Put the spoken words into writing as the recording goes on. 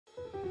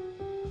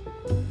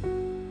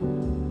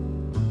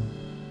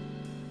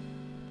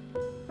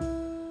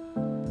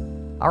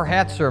Our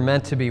hats are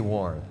meant to be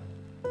worn.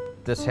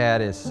 This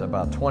hat is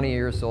about 20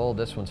 years old,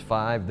 this one's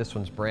 5, this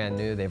one's brand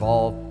new. They've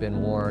all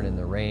been worn in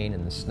the rain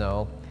and the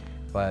snow,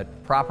 but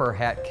proper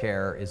hat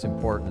care is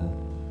important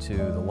to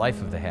the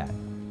life of the hat.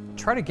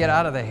 Try to get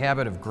out of the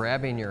habit of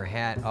grabbing your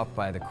hat up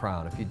by the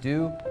crown. If you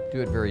do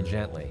it very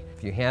gently.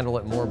 If you handle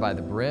it more by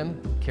the brim,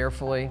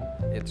 carefully,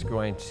 it's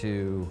going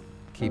to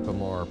keep a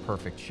more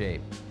perfect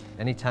shape.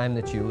 Anytime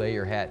that you lay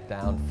your hat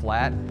down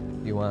flat,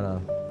 you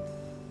want to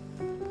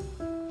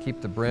keep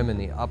the brim in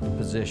the up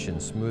position,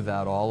 smooth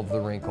out all of the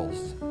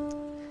wrinkles.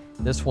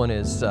 This one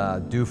is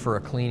due for a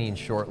cleaning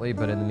shortly,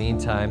 but in the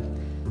meantime,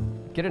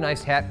 get a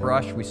nice hat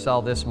brush. We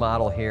sell this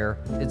model here.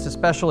 It's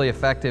especially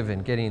effective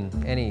in getting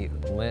any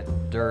lint,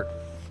 dirt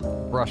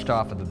brushed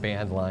off of the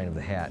band line of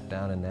the hat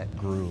down in that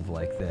groove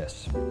like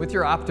this. With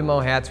your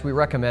Optimo hats, we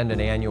recommend an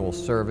annual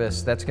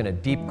service. That's going to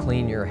deep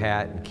clean your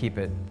hat and keep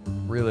it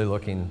really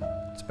looking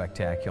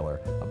spectacular.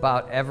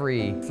 About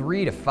every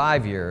 3 to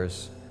 5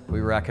 years,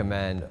 we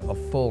recommend a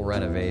full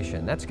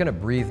renovation. That's going to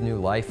breathe new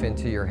life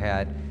into your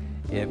hat.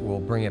 It will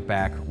bring it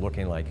back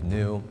looking like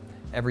new.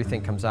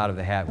 Everything comes out of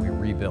the hat, we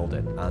rebuild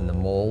it on the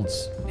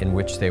molds in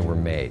which they were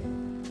made.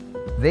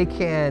 They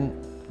can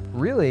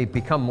really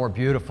become more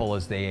beautiful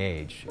as they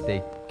age.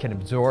 They can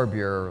absorb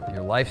your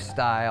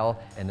lifestyle,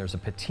 and there's a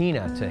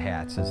patina to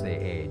hats as they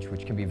age,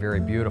 which can be very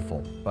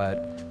beautiful.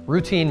 But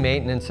routine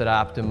maintenance at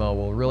Optimo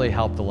will really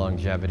help the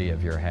longevity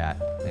of your hat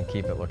and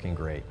keep it looking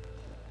great.